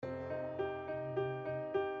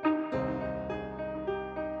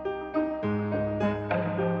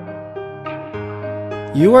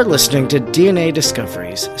You are listening to DNA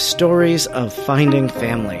Discoveries, Stories of Finding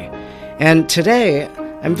Family. And today,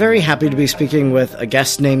 I'm very happy to be speaking with a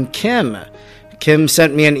guest named Kim. Kim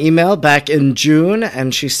sent me an email back in June,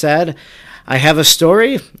 and she said, I have a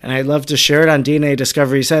story, and I'd love to share it on DNA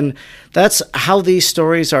Discoveries. And that's how these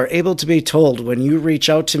stories are able to be told when you reach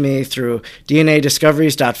out to me through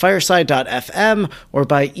dnadiscoveries.fireside.fm or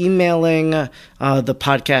by emailing the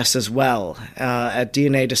podcast as well at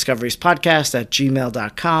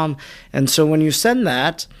dnadiscoveriespodcast@gmail.com. And so when you send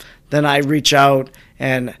that, then I reach out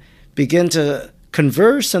and begin to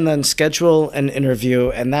converse and then schedule an interview,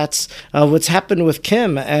 and that's what's happened with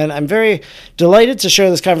Kim. And I'm very delighted to share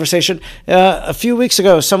this conversation. A few weeks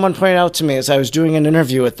ago, someone pointed out to me as I was doing an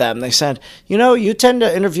interview with them, they said, you tend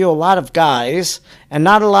to interview a lot of guys and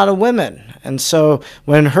not a lot of women. And so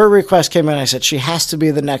when her request came in, I said, she has to be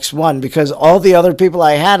the next one because all the other people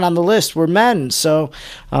I had on the list were men. So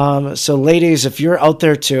ladies, if you're out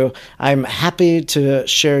there too, I'm happy to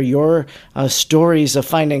share your stories of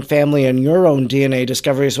finding family and your own DNA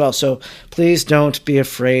discovery as well. So please don't be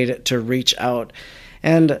afraid to reach out.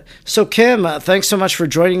 And so Kim, thanks so much for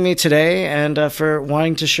joining me today and for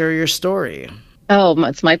wanting to share your story. Oh,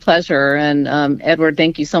 it's my pleasure. And Edward,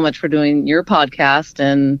 thank you so much for doing your podcast.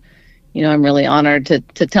 And I'm really honored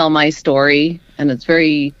to tell my story, and it's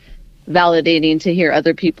very validating to hear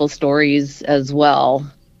other people's stories as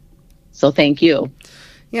well. So thank you.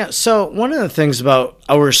 Yeah, so one of the things about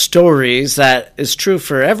our stories that is true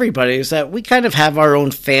for everybody is that we kind of have our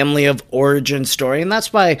own family of origin story, and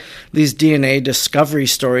that's why these DNA discovery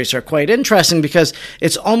stories are quite interesting, because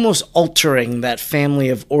it's almost altering that family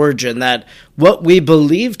of origin, that what we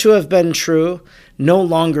believe to have been true no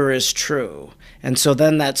longer is true. And so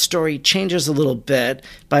then that story changes a little bit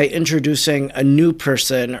by introducing a new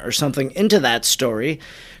person or something into that story.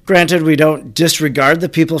 Granted, we don't disregard the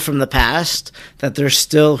people from the past, that they're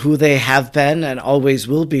still who they have been and always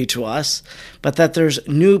will be to us, but that there's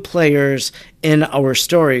new players in our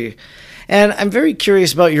story. And I'm very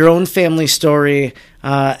curious about your own family story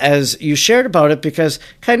as you shared about it, because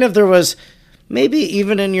kind of there was maybe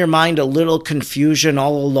even in your mind a little confusion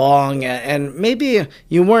all along, and maybe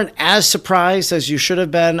you weren't as surprised as you should have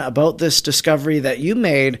been about this discovery that you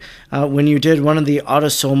made when you did one of the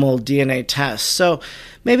autosomal DNA tests. So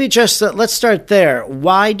maybe just let's start there.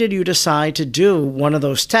 Why did you decide to do one of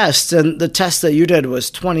those tests? And the test that you did was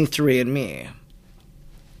 23andMe.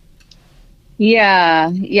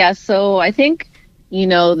 Yeah. So I think,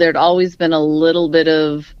 there'd always been a little bit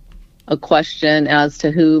of a question as to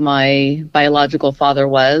who my biological father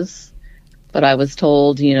was, but I was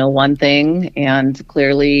told, one thing, and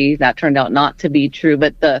clearly that turned out not to be true.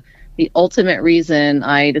 But the ultimate reason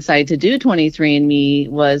I decided to do 23andMe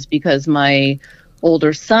was because my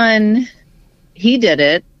older son, he did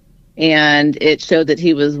it, and it showed that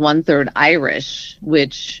he was 1/3 Irish,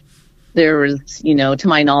 which there was, to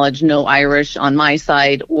my knowledge, no Irish on my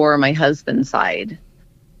side or my husband's side.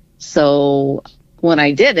 So when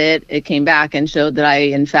I did it, it came back and showed that I,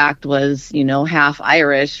 in fact, was, half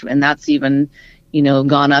Irish. And that's even,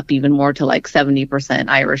 gone up even more to like 70%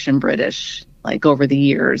 Irish and British, like over the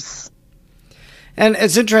years. And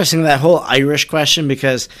it's interesting, that whole Irish question,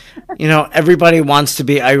 because, everybody wants to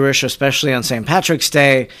be Irish, especially on St. Patrick's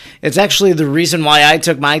Day. It's actually the reason why I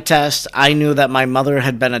took my test. I knew that my mother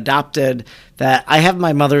had been adopted, that I have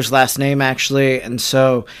my mother's last name, actually. And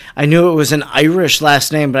so I knew it was an Irish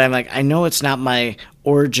last name, but I'm like, I know it's not my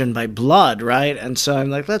origin by blood, right? And so I'm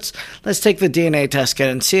like, let's take the DNA test kit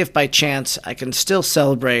and see if by chance I can still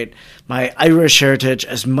celebrate my Irish heritage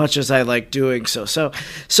as much as I like doing so. So,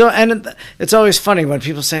 and it's always funny when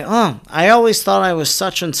people say, oh, I always thought I was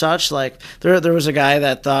such and such. Like there was a guy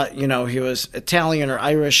that thought, he was Italian or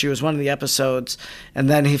Irish. He was one of the episodes, and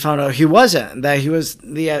then he found out he wasn't, that he was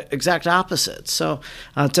the exact opposite. So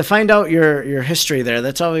to find out your history there,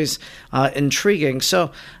 that's always intriguing.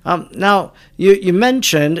 So now you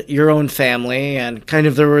mentioned your own family, and kind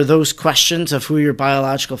of there were those questions of who your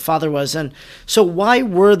biological father was. And so why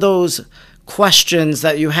were those questions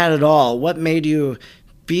that you had at all? What made you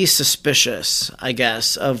be suspicious, I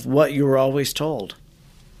guess, of what you were always told?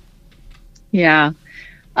 Yeah.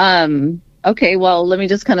 Okay, well, let me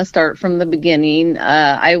just kind of start from the beginning.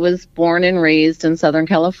 I was born and raised in Southern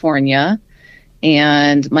California,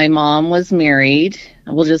 and my mom was married,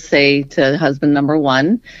 we'll just say to husband number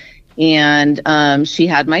one. And she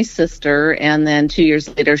had my sister, and then 2 years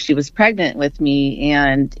later she was pregnant with me,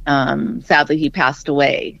 and sadly he passed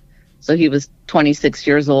away. So he was 26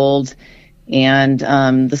 years old, and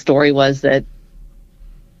the story was that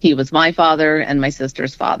he was my father and my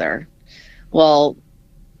sister's father. Well,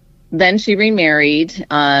 then she remarried,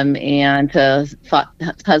 and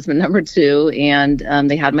husband number two, and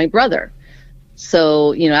they had my brother.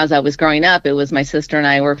 So, as I was growing up, it was my sister and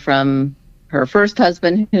I were from her first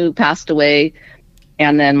husband who passed away,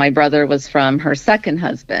 and then my brother was from her second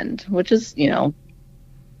husband, which is,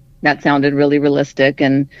 that sounded really realistic.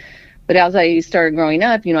 But as I started growing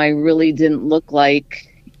up, I really didn't look like,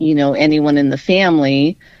 anyone in the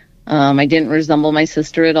family. I didn't resemble my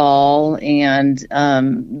sister at all. And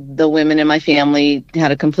the women in my family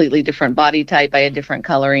had a completely different body type. I had different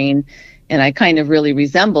coloring. And I kind of really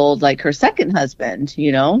resembled like her second husband,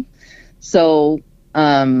 So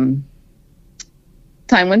time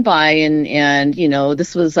went by and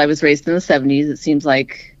I was raised in the 70s. It seems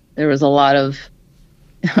like there was a lot of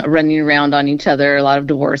running around on each other, a lot of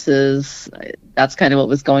divorces. That's kind of what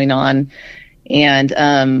was going on. And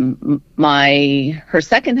her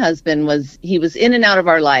second husband was in and out of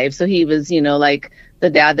our lives. So he was, like the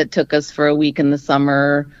dad that took us for a week in the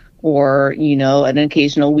summer or, an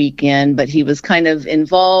occasional weekend, but he was kind of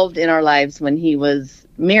involved in our lives when he was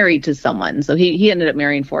married to someone. So he ended up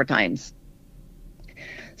marrying 4 times.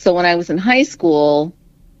 So when I was in high school,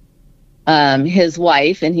 his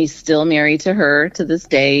wife, and he's still married to her to this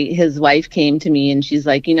day, his wife came to me and she's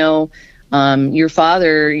like, your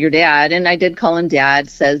father, your dad, and I did call him dad,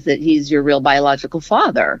 says that he's your real biological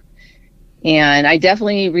father. And I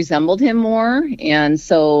definitely resembled him more. And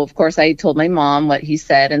so, of course, I told my mom what he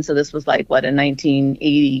said. And so this was like, in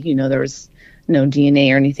 1980, there was no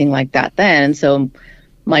DNA or anything like that then. And so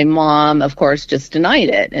my mom, of course, just denied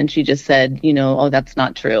it. And she just said, oh, that's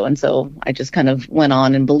not true. And so I just kind of went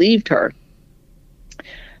on and believed her.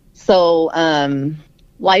 So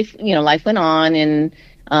life went on. And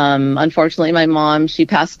unfortunately, my mom, she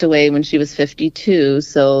passed away when she was 52.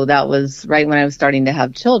 So that was right when I was starting to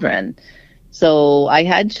have children. So I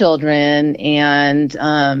had children,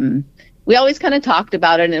 and we always kind of talked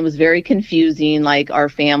about it, and it was very confusing, like our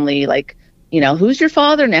family, like, who's your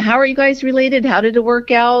father? Now, how are you guys related? How did it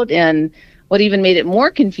work out? And what even made it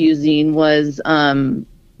more confusing was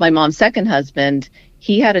my mom's second husband.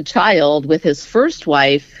 He had a child with his first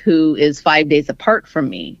wife who is 5 days apart from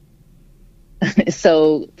me.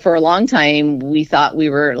 So for a long time, we thought we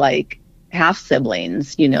were like half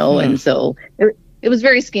siblings, and so it was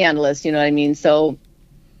very scandalous, you know what I mean? So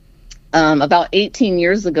about 18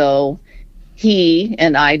 years ago, he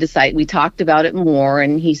and I we talked about it more,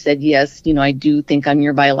 and he said, yes, I do think I'm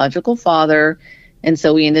your biological father. And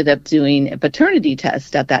so we ended up doing a paternity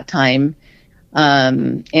test at that time.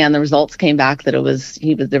 And the results came back that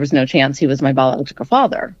there was no chance he was my biological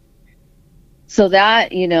father. So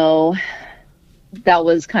that, that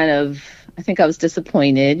was kind of, I think I was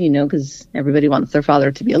disappointed, because everybody wants their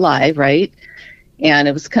father to be alive, right? And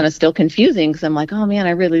it was kind of still confusing because I'm like, oh man,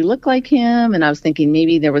 I really look like him. And I was thinking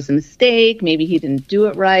maybe there was a mistake. Maybe he didn't do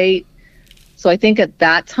it right. So I think at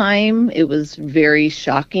that time it was very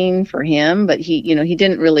shocking for him, but he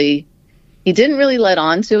didn't really let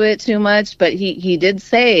on to it too much. But he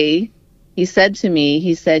said to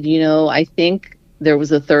me, I think there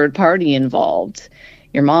was a third party involved.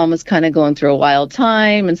 Your mom was kind of going through a wild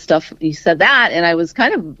time and stuff. He said that. And I was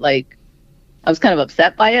kind of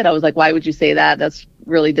upset by it. I was like, why would you say that? That's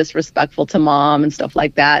really disrespectful to mom and stuff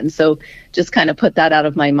like that. And so just kind of put that out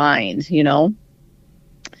of my mind,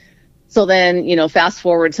 So then, fast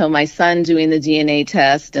forward to my son doing the DNA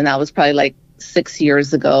test, and that was probably like 6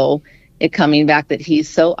 years ago, it coming back that he's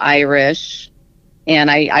so Irish.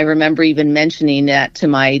 And I remember even mentioning that to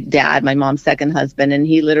my dad, my mom's second husband, and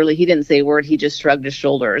he didn't say a word. He just shrugged his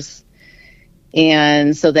shoulders.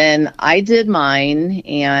 And so then I did mine,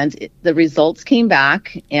 and the results came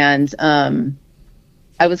back, and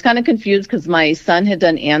I was kind of confused because my son had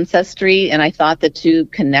done Ancestry, and I thought the two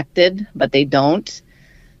connected, but they don't.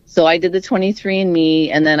 So I did the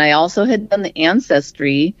 23andMe, and then I also had done the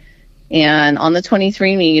Ancestry. And on the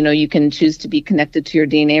 23andMe, you can choose to be connected to your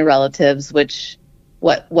DNA relatives, which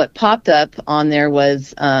what popped up on there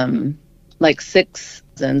was like 6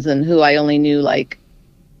 cousins, and who I only knew like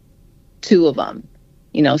 2 of them,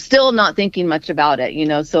 still not thinking much about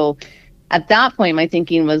it, So at that point, my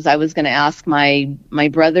thinking was I was going to ask my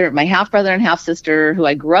brother, my half brother and half sister who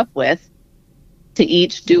I grew up with to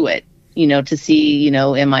each do it, to see,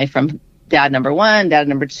 am I from dad number 1, dad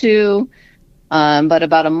number 2? But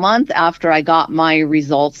about a month after I got my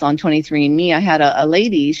results on 23andMe, I had a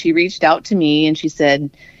lady, she reached out to me and she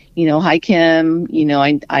said, hi, Kim,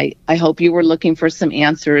 I hope you were looking for some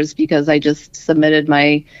answers because I just submitted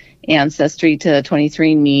my Ancestry to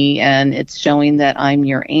 23andMe and it's showing that I'm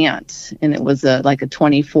your aunt. And it was like a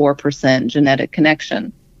 24% genetic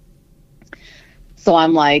connection. So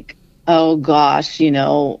I'm like, oh gosh,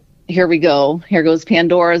 here we go. Here goes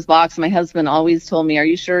Pandora's box. My husband always told me, "Are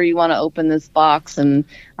you sure you want to open this box?" And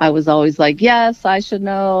I was always like, "Yes, I should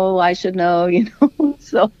know. I should know."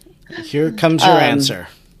 So here comes your answer.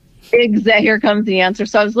 Exactly. Here comes the answer.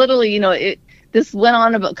 So I was literally, this went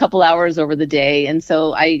on about a couple hours over the day. And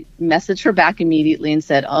so I messaged her back immediately and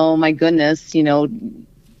said, "Oh my goodness,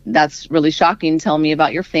 that's really shocking. Tell me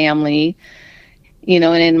about your family." And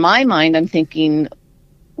in my mind, I'm thinking,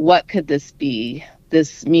 what could this be?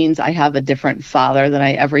 This means I have a different father than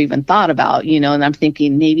I ever even thought about, and I'm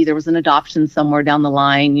thinking maybe there was an adoption somewhere down the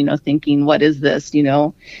line, thinking, what is this,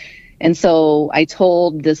 And so I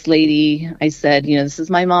told this lady, I said, this is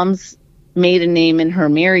my mom's maiden name and her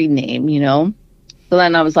married name, So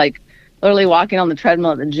then I was like literally walking on the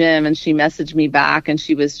treadmill at the gym, and she messaged me back, and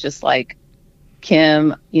she was just like,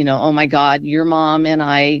 "Kim, oh my God, your mom and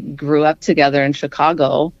I grew up together in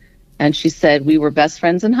Chicago." And she said, "We were best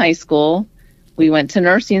friends in high school. We went to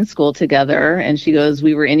nursing school together." And she goes,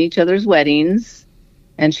 "We were in each other's weddings."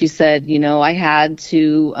 And she said, "I had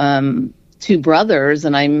two brothers,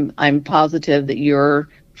 and I'm positive that your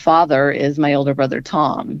father is my older brother,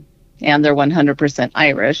 Tom, and they're 100%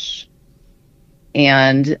 Irish."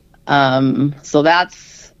 And so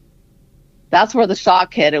that's where the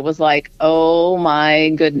shock hit. It was like, oh my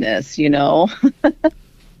goodness,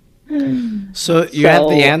 So you have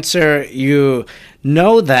the answer,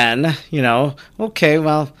 then, okay,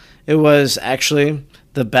 well, it was actually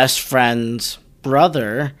the best friend's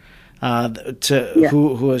brother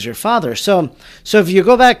who was your father. So if you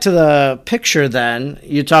go back to the picture, then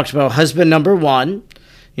you talked about husband number one,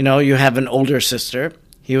 you have an older sister.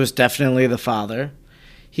 He was definitely the father.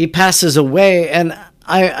 He passes away, and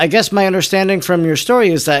I guess my understanding from your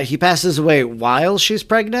story is that he passes away while she's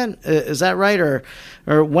pregnant. Is that right? Or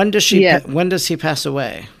when does when does he pass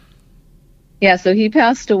away? Yeah, so he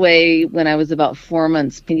passed away when I was about 4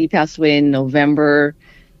 months. He passed away in November,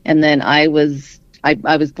 and then I was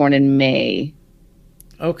born in May.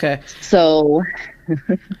 Okay. So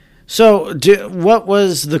what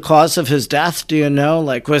was the cause of his death? Do you know?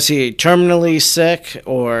 Like, was he terminally sick,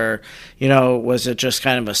 or, was it just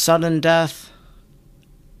kind of a sudden death?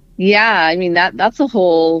 Yeah, I mean, that's a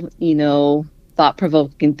whole,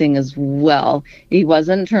 thought-provoking thing as well. He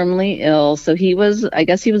wasn't terminally ill, so I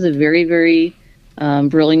guess he was a very, very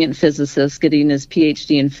brilliant physicist, getting his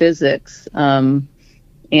PhD in physics. And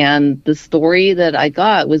the story that I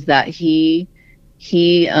got was that he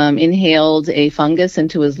inhaled a fungus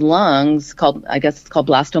into his lungs called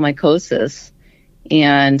blastomycosis.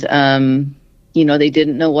 And, they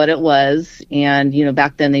didn't know what it was. And,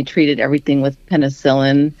 back then they treated everything with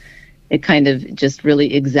penicillin. It kind of just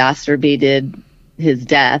really exacerbated his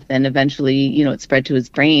death. And eventually, it spread to his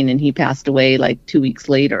brain, and he passed away like 2 weeks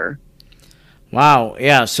later. Wow.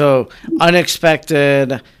 Yeah. So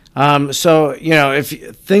unexpected.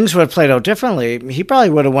 If things would have played out differently, he probably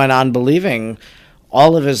would have went on believing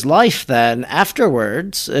all of his life then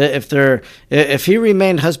afterwards. If he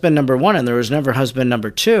remained husband number one and there was never husband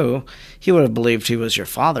number two, he would have believed he was your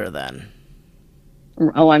father then.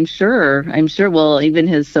 Oh, I'm sure. Well, even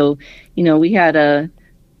we had a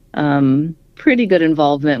pretty good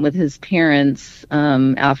involvement with his parents,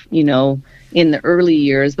 in the early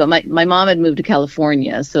years. But my mom had moved to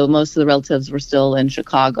California, so most of the relatives were still in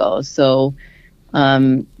Chicago. So,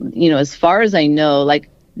 as far as I know, like,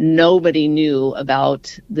 nobody knew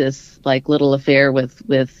about this like little affair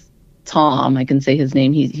with Tom. I can say his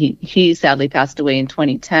name. He sadly passed away in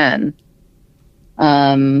 2010.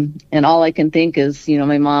 And all I can think is,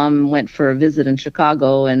 my mom went for a visit in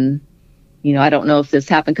Chicago, and, I don't know if this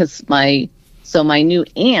happened because my new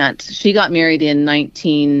aunt, she got married in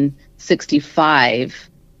 1965.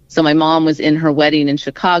 So my mom was in her wedding in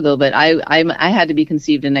Chicago, but I had to be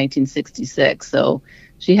conceived in 1966. So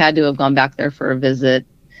she had to have gone back there for a visit,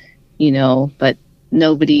 but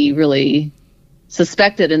nobody really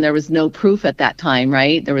suspected, and there was no proof at that time,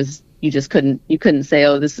 right? You couldn't say,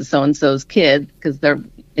 oh, this is so-and-so's kid, because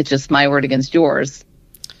it's just my word against yours.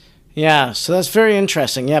 Yeah, so that's very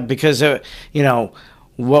interesting. Yeah, because,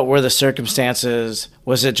 what were the circumstances?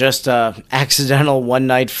 Was it just a accidental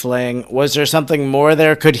one-night fling? Was there something more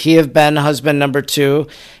there? Could he have been husband number two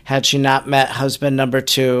had she not met husband number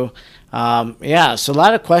two? So a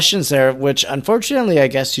lot of questions there, which unfortunately I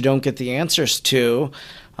guess you don't get the answers to.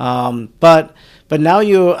 But now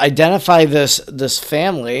you identify this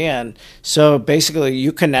family, and so basically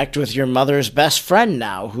you connect with your mother's best friend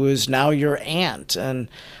now, who is now your aunt. And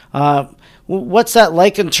what's that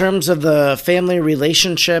like in terms of the family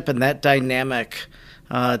relationship and that dynamic?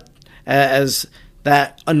 As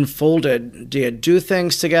that unfolded? Do you do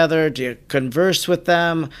things together? Do you converse with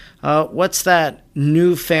them? What's that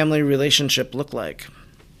new family relationship look like?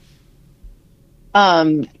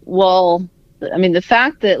 Well, I mean, the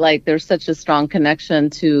fact that like there's such a strong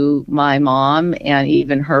connection to my mom and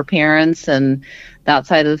even her parents and that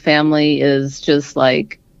side of the family is just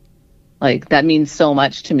like that means so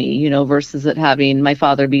much to me, versus it having my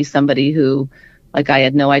father be somebody who like I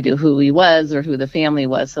had no idea who he was or who the family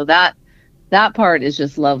was. So that part is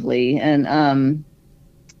just lovely. And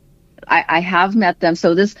I have met them.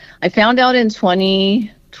 So I found out in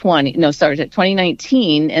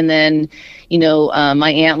 2019. And then,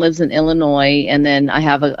 my aunt lives in Illinois, and then I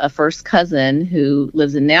have a first cousin who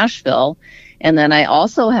lives in Nashville. And then I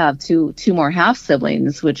also have two more half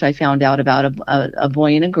siblings, which I found out about a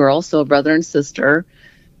boy and a girl, so a brother and sister.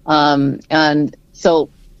 And so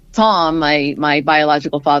Tom, my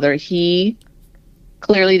biological father, he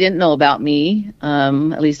clearly didn't know about me.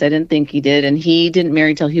 At least I didn't think he did. And he didn't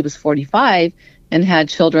marry till he was 45 and had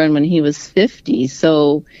children when he was 50.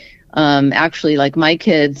 So actually, like my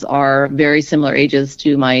kids are very similar ages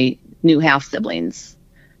to my new half siblings.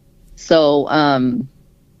 So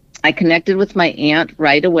I connected with my aunt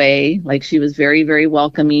right away. Like she was very, very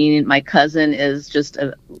welcoming. My cousin is just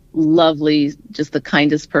a lovely, just the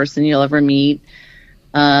kindest person you'll ever meet.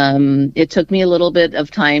 It took me a little bit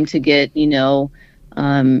of time to get,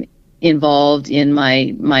 involved in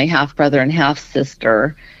my half brother and half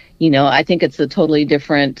sister. I think it's a totally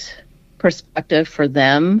different perspective for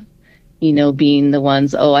them, being the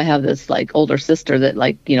ones, I have this like older sister that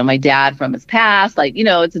like, my dad from his past, like,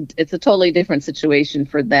 it's a totally different situation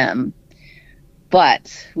for them.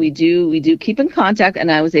 But we do keep in contact,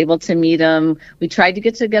 and I was able to meet him. We tried to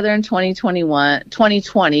get together in 2020,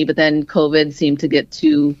 but then COVID seemed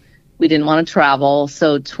to we didn't want to travel.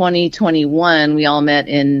 So 2021, we all met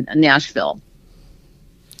in Nashville.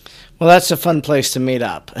 Well, that's a fun place to meet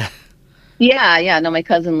up. Yeah. No, my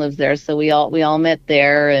cousin lives there, so we all met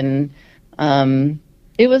there, and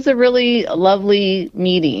it was a really lovely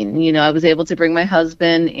meeting. I was able to bring my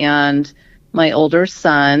husband and my older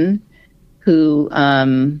son, who,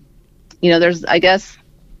 there's, I guess,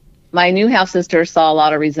 my new half sister saw a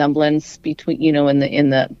lot of resemblance between, in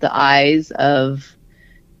the eyes of,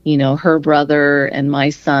 her brother and my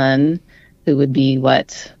son, who would be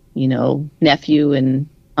nephew and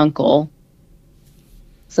uncle.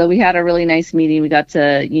 So we had a really nice meeting. We got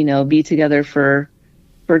to, be together for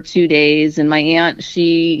 2 days. And my aunt,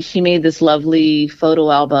 she made this lovely photo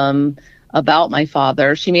album about my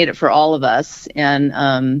father. She made it for all of us,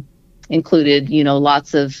 and included,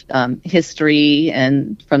 lots of history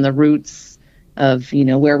and from the roots of,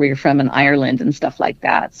 where we were from in Ireland and stuff like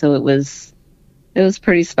that. So it was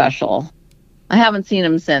pretty special. I haven't seen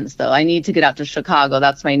him since, though. I need to get out to Chicago.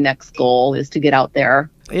 That's my next goal, is to get out there.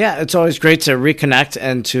 Yeah, it's always great to reconnect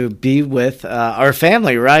and to be with our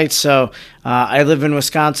family, right? So I live in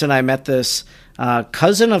Wisconsin. I met this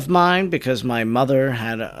cousin of mine because my mother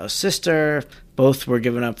had a sister. Both were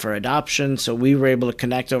given up for adoption, so we were able to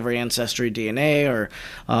connect over Ancestry DNA or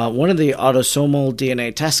one of the autosomal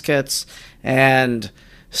DNA test kits. And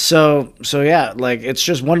so yeah, like it's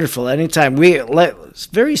just wonderful. Anytime it's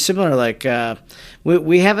very similar. Like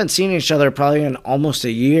we haven't seen each other probably in almost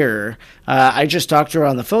a year. I just talked to her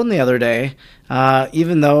on the phone the other day.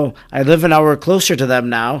 Even though I live an hour closer to them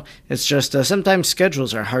now, it's just sometimes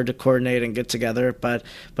schedules are hard to coordinate and get together. But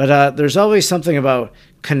there's always something about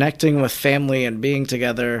connecting with family and being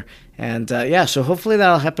together. And so hopefully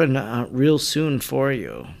that'll happen real soon for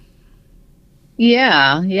you.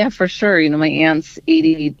 Yeah, for sure. My aunt's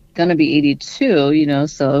gonna be 82,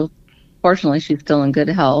 so fortunately she's still in good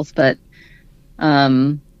health. But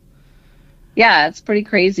it's pretty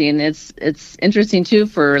crazy. And it's interesting too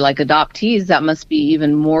for like adoptees. That must be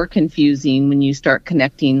even more confusing when you start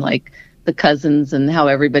connecting like the cousins and how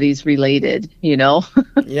everybody's related,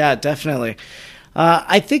 Yeah, definitely.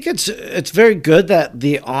 I think it's very good that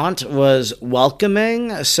the aunt was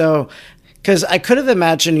welcoming. So, because I could have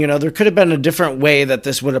imagined, there could have been a different way that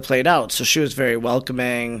this would have played out. So she was very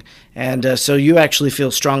welcoming. And so you actually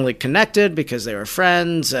feel strongly connected because they were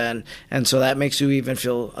friends. And so that makes you even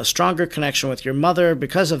feel a stronger connection with your mother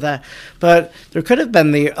because of that. But there could have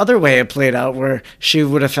been the other way it played out where she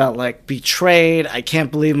would have felt like betrayed. I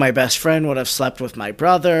can't believe my best friend would have slept with my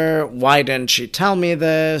brother. Why didn't she tell me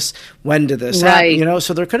this? When did this happen?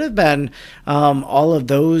 So there could have been all of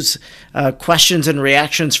those questions and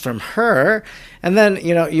reactions from her. And then,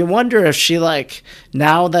 you wonder if she,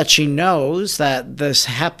 now that she knows that this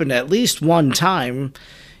happened at least one time,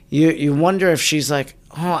 you wonder if she's like,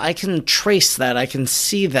 oh, I can trace that. I can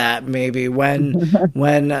see that maybe when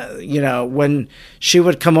she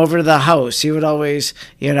would come over to the house, he would always,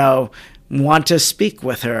 want to speak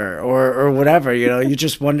with her or whatever, you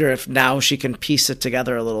just wonder if now she can piece it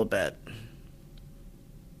together a little bit.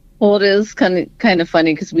 Well, it is kind of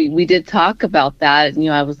funny because we did talk about that.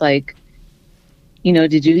 I was like,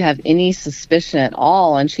 did you have any suspicion at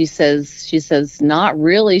all? And she says, not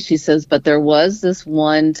really. She says, but there was this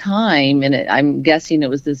one time, and I'm guessing it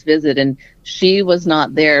was this visit, and she was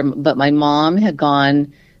not there, but my mom had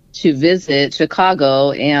gone to visit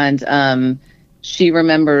Chicago, and she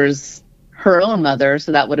remembers her own mother,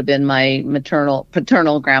 so that would have been my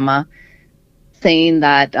paternal grandma, saying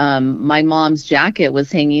that my mom's jacket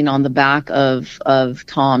was hanging on the back of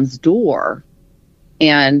Tom's door,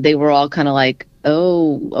 and they were all kind of like,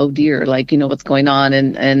 oh dear, like, what's going on,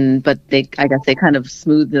 but I guess they kind of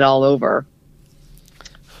smoothed it all over.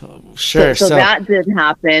 Sure. So that did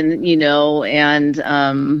happen, and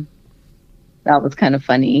that was kind of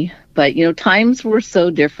funny. But times were so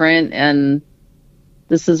different, and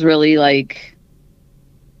this is really like,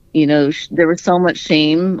 there was so much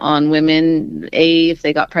shame on women, A, if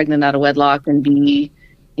they got pregnant out of wedlock, and B,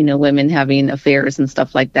 women having affairs and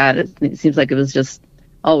stuff like that. It seems like it was just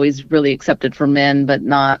always really accepted for men, but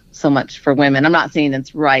not so much for women. I'm not saying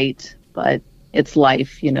it's right, but it's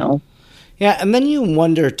life, Yeah, and then you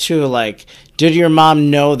wonder too, like, did your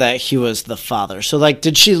mom know that he was the father? So, like,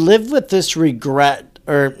 did she live with this regret,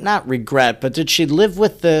 or not regret, but did she live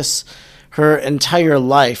with this her entire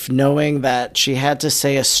life, knowing that she had to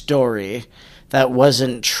say a story that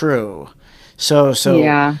wasn't true? So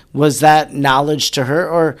yeah. Was that knowledge to her?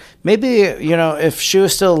 Or maybe, if she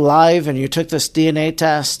was still alive and you took this DNA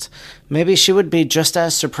test, maybe she would be just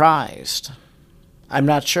as surprised. I'm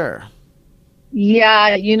not sure.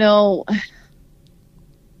 Yeah, we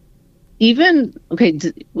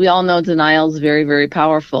all know denial is very, very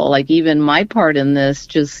powerful. Like, even my part in this,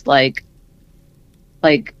 just like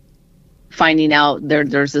finding out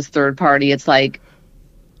there's this third party, it's like,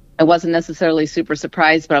 I wasn't necessarily super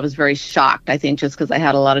surprised, but I was very shocked, I think, just because I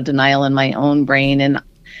had a lot of denial in my own brain. And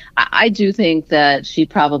I do think that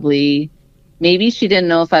maybe she didn't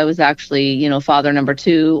know if I was actually, father number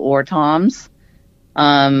 2 or Tom's,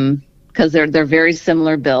 because they're very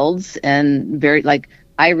similar builds, and very, like,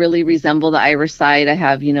 I really resemble the Irish side. I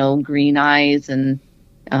have, green eyes and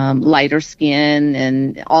lighter skin,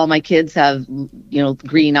 and all my kids have,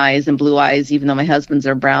 green eyes and blue eyes, even though my husband's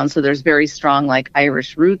are brown. So there's very strong, like,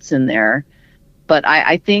 Irish roots in there. But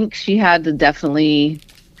I think she had to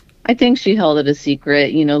I think she held it a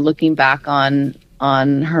secret, looking back on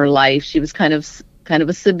her life. She was kind of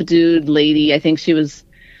a subdued lady. I think she was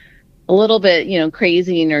a little bit,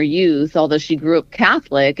 crazy in her youth, although she grew up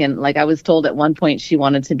Catholic. And, like, I was told at one point she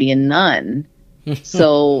wanted to be a nun.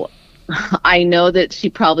 So I know that she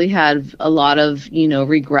probably had a lot of,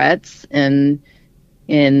 regrets in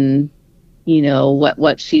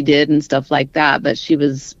what she did and stuff like that. But she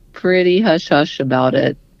was pretty hush hush about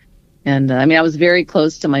it. And I was very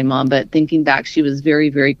close to my mom, but thinking back, she was very,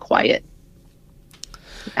 very quiet.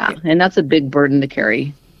 Yeah. And that's a big burden to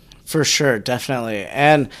carry. For sure. Definitely.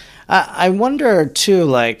 And I wonder too,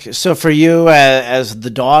 like, so for you as the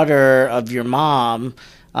daughter of your mom,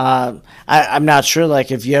 I'm not sure, like,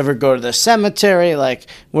 if you ever go to the cemetery, like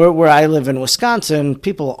where I live in Wisconsin,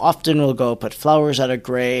 people often will go put flowers at a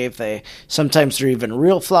grave. Sometimes they're even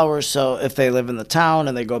real flowers. So if they live in the town,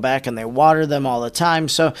 and they go back and they water them all the time.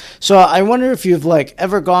 So I wonder if you've, like,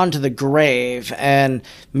 ever gone to the grave and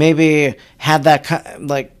maybe had that,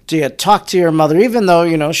 like, do you talk to your mother, even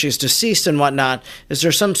though, she's deceased and whatnot? Is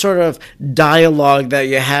there some sort of dialogue that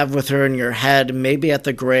you have with her in your head, maybe at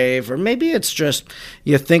the grave, or maybe it's just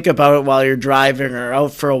you think about it while you're driving or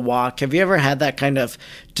out for a walk? Have you ever had that kind of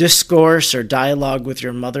discourse or dialogue with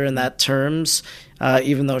your mother in that terms,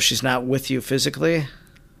 even though she's not with you physically?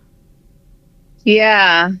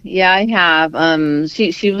 Yeah, I have.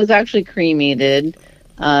 She was actually cremated,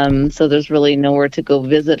 so there's really nowhere to go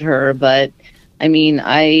visit her, but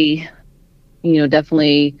I,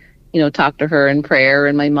 definitely, talk to her in prayer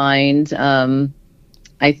in my mind.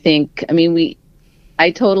 I think, I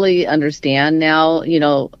totally understand now,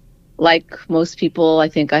 like most people, I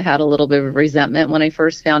think I had a little bit of resentment when I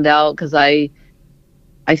first found out, because I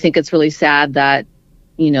think it's really sad that,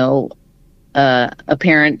 a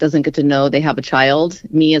parent doesn't get to know they have a child.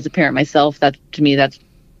 Me as a parent myself, to me, that's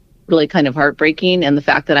really kind of heartbreaking. And the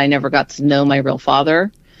fact that I never got to know my real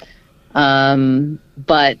father.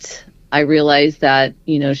 But I realized that,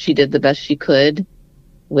 she did the best she could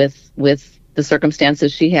with the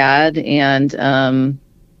circumstances she had. And,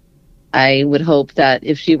 I would hope that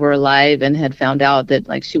if she were alive and had found out, that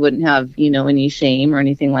like she wouldn't have, any shame or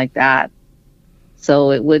anything like that.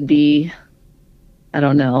 So it would be, I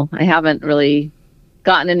don't know. I haven't really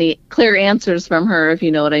gotten any clear answers from her, if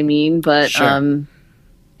you know what I mean. But Sure.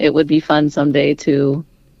 it would be fun someday to,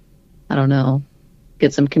 I don't know,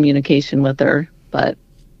 get some communication with her. But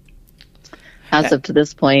as up to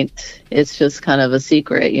this point, it's just kind of a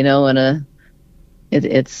secret, and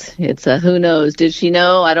it's a who knows. Did she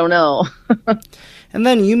know? I don't know. And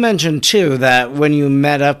then you mentioned too that when you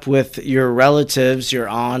met up with your relatives, your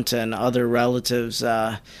aunt and other relatives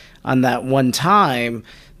on that one time,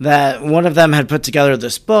 that one of them had put together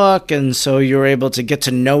this book, and so you were able to get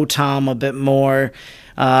to know Tom a bit more.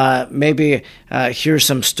 Maybe hear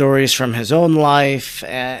some stories from his own life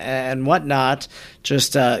and whatnot.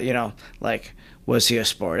 Just like, was he a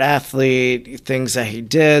sport athlete? Things that he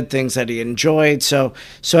did, things that he enjoyed. So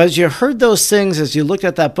as you heard those things, as you looked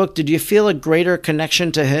at that book, did you feel a greater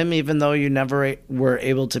connection to him, even though you never were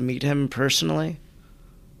able to meet him personally?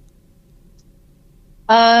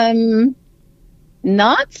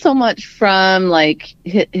 Not so much from like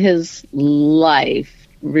his life,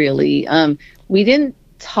 really. We didn't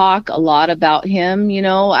talk a lot about him.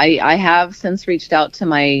 I have since reached out to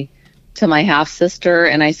my half sister,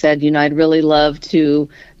 and I said, I'd really love to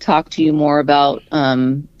talk to you more about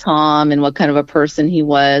Tom and what kind of a person he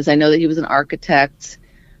was. I know that he was an architect.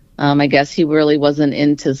 I guess he really wasn't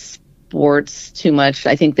into sports too much.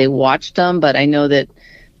 I think they watched him, but I know that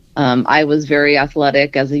I was very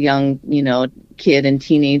athletic as a young, kid and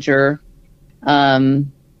teenager.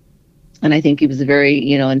 And I think he was a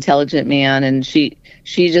very, intelligent man. And she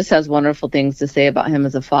just has wonderful things to say about him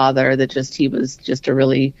as a father, that he was just a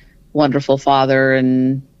really wonderful father,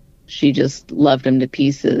 and she just loved him to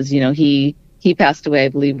pieces. He passed away, I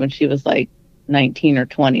believe, when she was like 19 or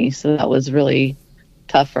 20. So that was really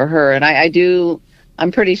tough for her. And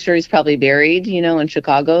I'm pretty sure he's probably buried, in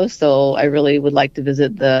Chicago. So I really would like to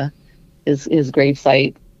visit his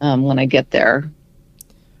gravesite when I get there.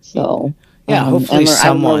 So hopefully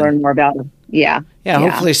I will learn more about him. Yeah.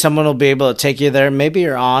 Hopefully someone will be able to take you there. Maybe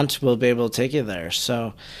your aunt will be able to take you there.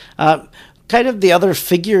 So, kind of the other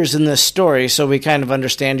figures in this story, so we kind of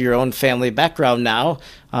understand your own family background now,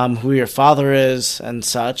 who your father is and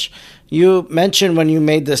such. You mentioned when you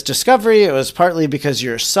made this discovery, it was partly because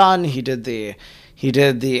your son, he did the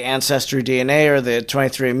Ancestry DNA or the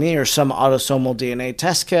 23andMe or some autosomal DNA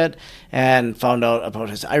test kit and found out about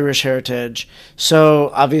his Irish heritage.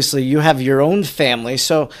 So obviously you have your own family.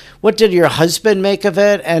 So what did your husband make of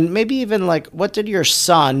it? And maybe even like, what did your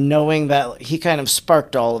son, knowing that he kind of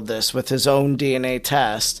sparked all of this with his own DNA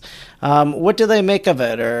test, what do they make of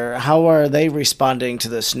it, or how are they responding to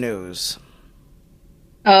this news?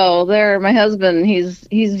 Oh, my husband, he's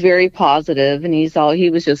very positive, and he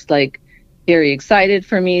was just like very excited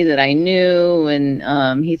for me that I knew,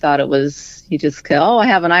 and he thought he just, oh, I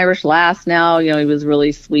have an Irish last now. He was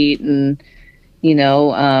really sweet and,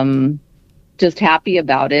 just happy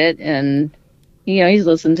about it. And, he's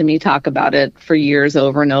listened to me talk about it for years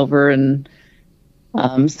over and over. And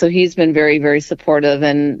so he's been very, very supportive,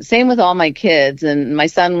 and same with all my kids. And my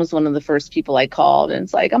son was one of the first people I called, and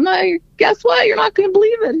it's like, guess what? You're not going to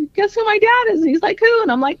believe it. Guess who my dad is? And he's like, who?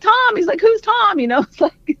 And I'm like, Tom. He's like, who's Tom? It's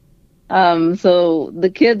like, so the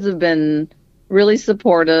kids have been really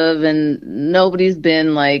supportive, and nobody's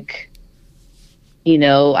been like,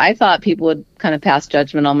 I thought people would kind of pass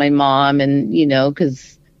judgment on my mom, and,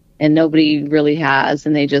 and nobody really has.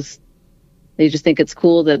 And they just think it's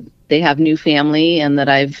cool that they have new family and that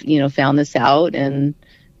I've, found this out, and,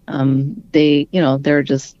 they're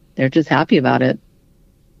just happy about it.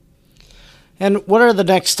 And what are the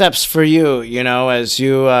next steps for you, as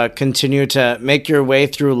you continue to make your way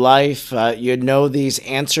through life? You know these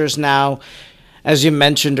answers now. As you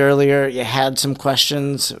mentioned earlier, you had some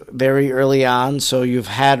questions very early on, so you've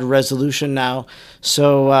had resolution now.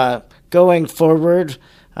 So going forward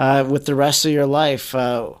with the rest of your life,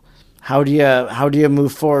 how do you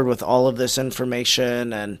move forward with all of this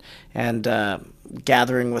information and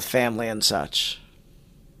gathering with family and such?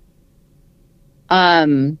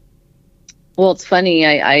 Well, it's funny.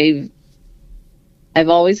 I've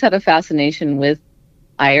always had a fascination with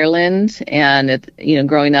Ireland, and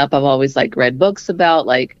growing up, I've always read books about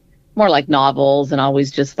more like novels, and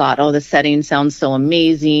always just thought, oh, the setting sounds so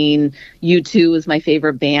amazing. U2 was my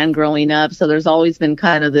favorite band growing up, so there's always been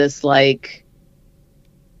kind of this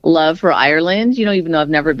love for Ireland, even though I've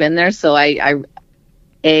never been there. So I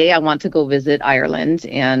want to go visit Ireland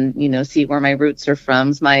and see where my roots are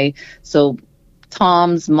from.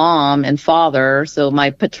 Tom's mom and father, so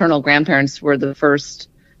my paternal grandparents were the first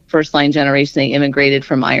first line generation. They immigrated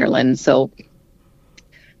from Ireland. So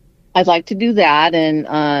I'd like to do that.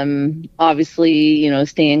 And obviously,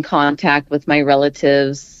 stay in contact with my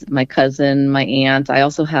relatives, my cousin, my aunt. I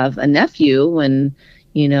also have a nephew and,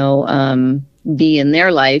 be in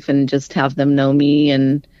their life and just have them know me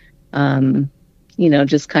and,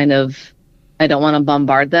 just kind of, I don't want to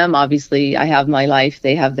bombard them. Obviously, I have my life,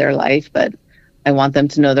 they have their life, but I want them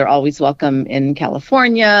to know they're always welcome in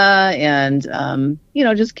California and,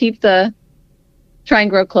 just try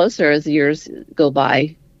and grow closer as the years go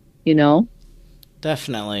by,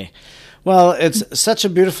 Definitely. Well, it's such a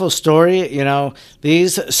beautiful story.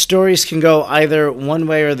 These stories can go either one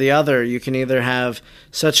way or the other. You can either have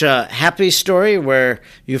such a happy story where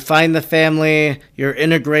you find the family, you're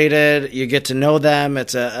integrated, you get to know them.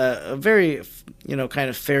 It's a very, kind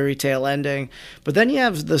of fairy tale ending. But then you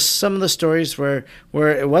have some of the stories where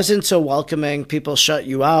it wasn't so welcoming. People shut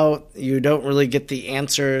you out. You don't really get the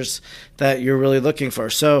answers that you're really looking for.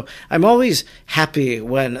 So I'm always happy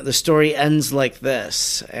when the story ends like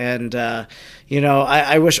this. And,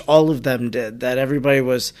 I wish all of them did, that everybody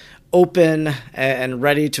was open and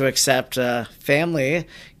ready to accept family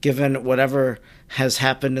given whatever has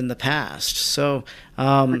happened in the past. So,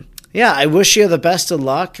 I wish you the best of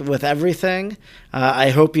luck with everything.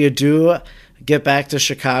 I hope you do get back to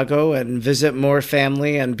Chicago and visit more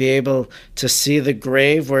family and be able to see the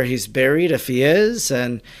grave where he's buried, if he is,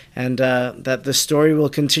 and that the story will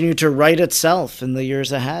continue to write itself in the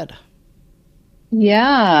years ahead.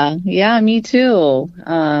 Yeah, me too.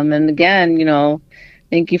 And again,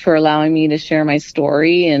 thank you for allowing me to share my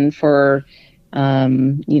story and for,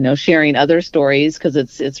 sharing other stories, because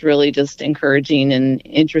it's really just encouraging and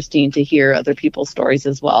interesting to hear other people's stories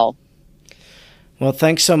as well. Well,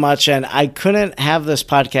 thanks so much. And I couldn't have this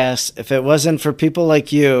podcast if it wasn't for people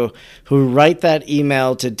like you who write that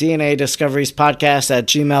email to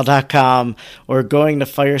dnadiscoveriespodcast@gmail.com or going to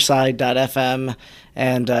fireside.fm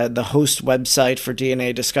and the host website for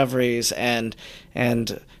DNA Discoveries and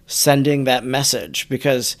sending that message,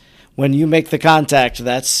 because when you make the contact,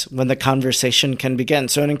 that's when the conversation can begin.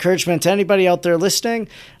 So an encouragement to anybody out there listening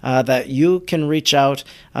that you can reach out.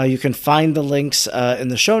 You can find the links in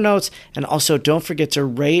the show notes. And also don't forget to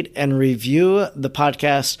rate and review the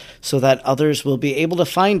podcast so that others will be able to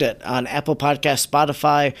find it on Apple Podcasts,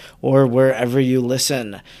 Spotify, or wherever you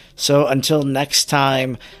listen. So until next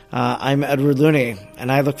time, I'm Edward Looney, and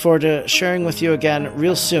I look forward to sharing with you again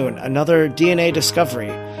real soon another DNA Discovery,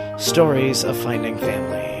 Stories of Finding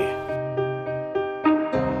Family.